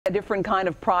A different kind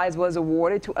of prize was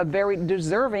awarded to a very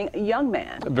deserving young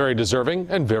man. Very deserving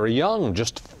and very young,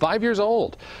 just 5 years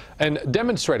old, and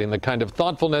demonstrating the kind of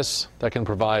thoughtfulness that can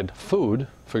provide food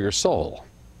for your soul.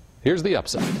 Here's the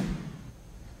upside.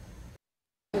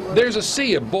 There's a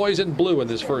sea of boys in blue in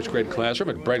this first grade classroom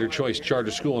at Brighter Choice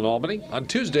Charter School in Albany. On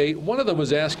Tuesday, one of them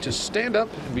was asked to stand up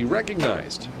and be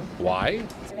recognized. Why?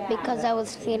 Because I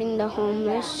was feeding the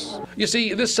homeless. You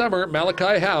see, this summer,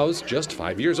 Malakai Houze, just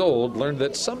 5 years old, learned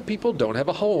that some people don't have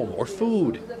a home or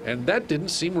food, and that didn't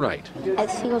seem right. I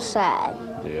feel sad.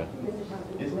 Yeah.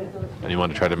 And you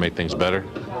want to try to make things better?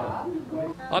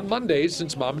 On Mondays,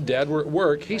 since Mom and Dad were at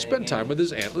work, he spent time with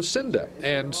his Aunt Lucinda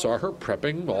and saw her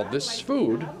prepping all this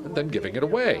food and then giving it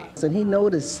away. And he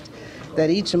noticed that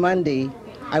each Monday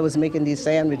I was making these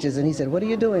sandwiches, and he said, "What are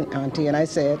you doing, Auntie?" And I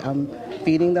said, "I'm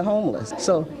feeding the homeless."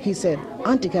 So he said,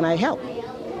 "Auntie, can I help?"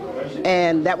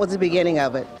 And that was the beginning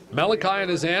of it. Malakai and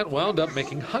his aunt wound up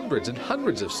making hundreds and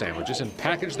hundreds of sandwiches and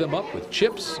packaged them up with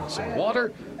chips and some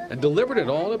water and delivered it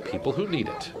all to people who need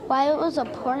it. Why it was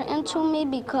important to me,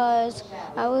 because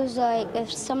I was like,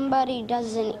 if somebody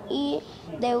doesn't eat,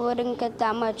 they wouldn't get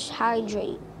that much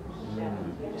hydrate.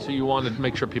 So you wanted to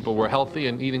make sure people were healthy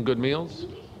and eating good meals?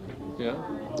 Yeah.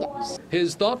 Yes.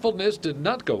 His thoughtfulness did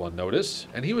not go unnoticed,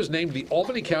 and he was named the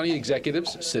Albany County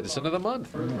Executive's Citizen of the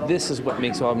Month. This is what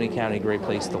makes Albany County a great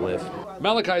place to live.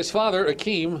 Malakai's father,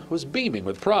 Akeem, was beaming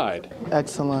with pride.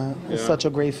 Excellent. It's such a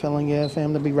great feeling, yeah, for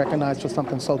him to be recognized for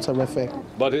something so terrific.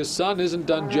 But his son isn't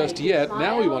done just yet.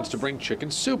 Now he wants to bring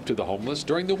chicken soup to the homeless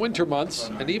during the winter months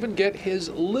and even get his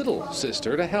little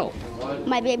sister to help.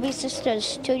 My baby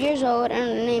sister's 2 years old,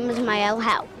 and her name is Malakai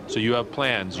Houze. So you have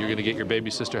plans? You're going to get your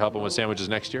baby sister helping with sandwiches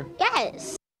next year?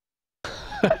 Yes.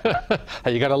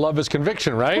 Hey, you got to love his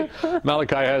conviction, right?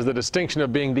 Malakai has the distinction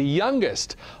of being the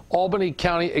youngest Albany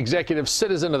County Executive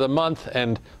Citizen of the Month,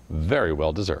 and very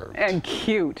well deserved. And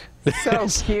cute. So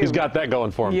cute. He's got that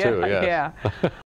going for him, too. Yeah.